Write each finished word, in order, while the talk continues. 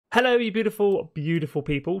Hello you beautiful, beautiful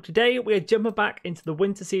people. Today we are jumping back into the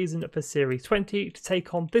winter season for Series 20 to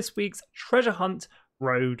take on this week's treasure hunt,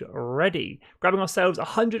 Road Ready. Grabbing ourselves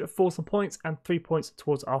 100 Forza points and 3 points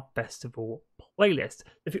towards our festival playlist.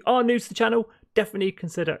 If you are new to the channel, definitely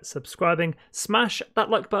consider subscribing. Smash that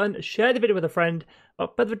like button, share the video with a friend.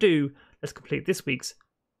 Without further ado, let's complete this week's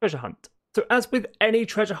treasure hunt. So as with any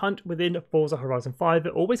treasure hunt within Forza Horizon 5,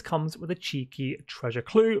 it always comes with a cheeky treasure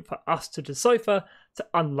clue for us to decipher to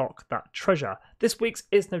unlock that treasure. This week's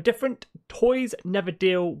is no different. Toys never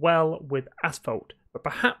deal well with asphalt, but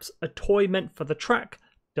perhaps a toy meant for the track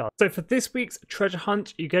does. So for this week's treasure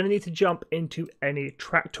hunt, you're going to need to jump into any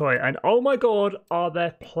track toy, and oh my god, are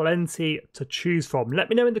there plenty to choose from. Let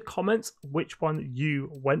me know in the comments which one you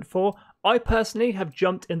went for. I personally have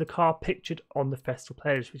jumped in the car pictured on the festival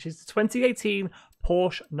playlist, which is the 2018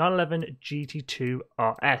 Porsche 911 GT2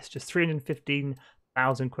 RS, just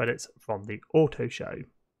 315,000 credits from the auto show.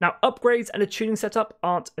 Now, upgrades and a tuning setup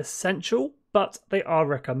aren't essential, but they are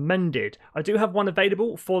recommended. I do have one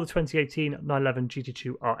available for the 2018 911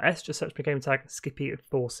 GT2 RS. Just search my game tag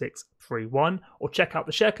Skippy4631 or check out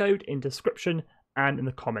the share code in description and in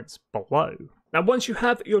the comments below. Now, once you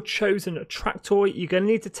have your chosen track toy, you're going to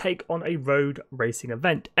need to take on a road racing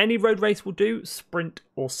event. Any road race will do, sprint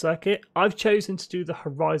or circuit. I've chosen to do the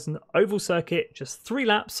Horizon Oval Circuit, just 3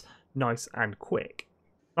 laps, nice and quick.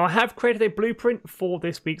 Now, I have created a blueprint for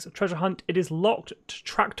this week's treasure hunt. It is locked to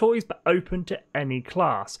track toys, but open to any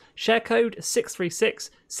class. Share code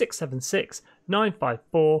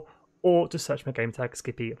 636-676-954, or just search my game tag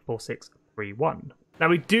Skippy4631. Now,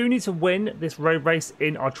 we do need to win this road race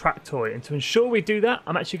in our track toy, and to ensure we do that,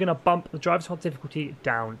 I'm actually going to bump the driver's hard difficulty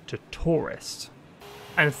down to Tourist.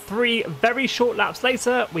 And 3 very short laps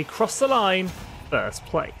later, we cross the line, first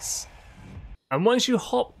place. And once you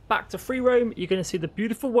hop back to free roam, you're going to see the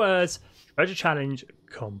beautiful words, Treasure Challenge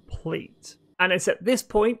complete. And it's at this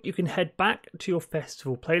point you can head back to your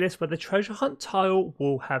festival playlist where the treasure hunt tile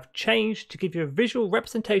will have changed to give you a visual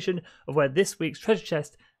representation of where this week's treasure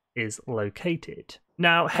chest is located.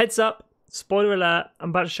 Now, heads up, spoiler alert,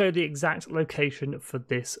 I'm about to show you the exact location for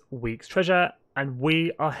this week's treasure, and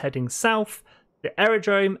we are heading south, the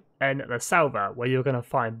aerodrome and La Salva, where you're going to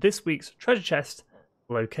find this week's treasure chest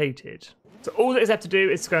located. So all that is left to do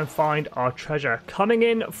is to go and find our treasure. Coming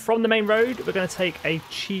in from the main road, we're going to take a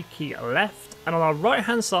cheeky left, and on our right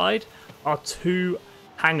hand side are 2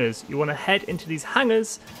 hangars. You want to head into these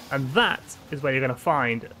hangars, and that is where you're going to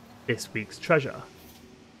find this week's treasure.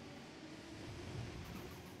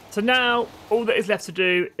 So now, all that is left to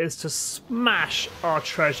do is to smash our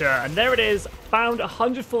treasure, and there it is, found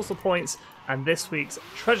 100 Forza points, and this week's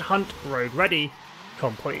treasure hunt Road Ready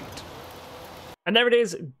complete. And there it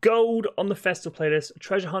is, gold on the festival playlist,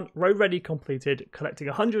 treasure hunt Road Ready completed, collecting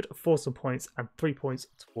 100 Forza points and 3 points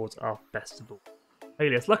towards our festival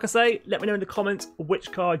playlist. Like I say, let me know in the comments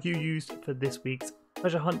which car you used for this week's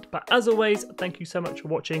treasure hunt, but as always, thank you so much for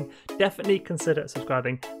watching. Definitely consider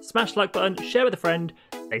subscribing, smash the like button, share with a friend,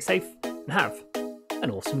 stay safe, and have an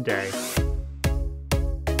awesome day.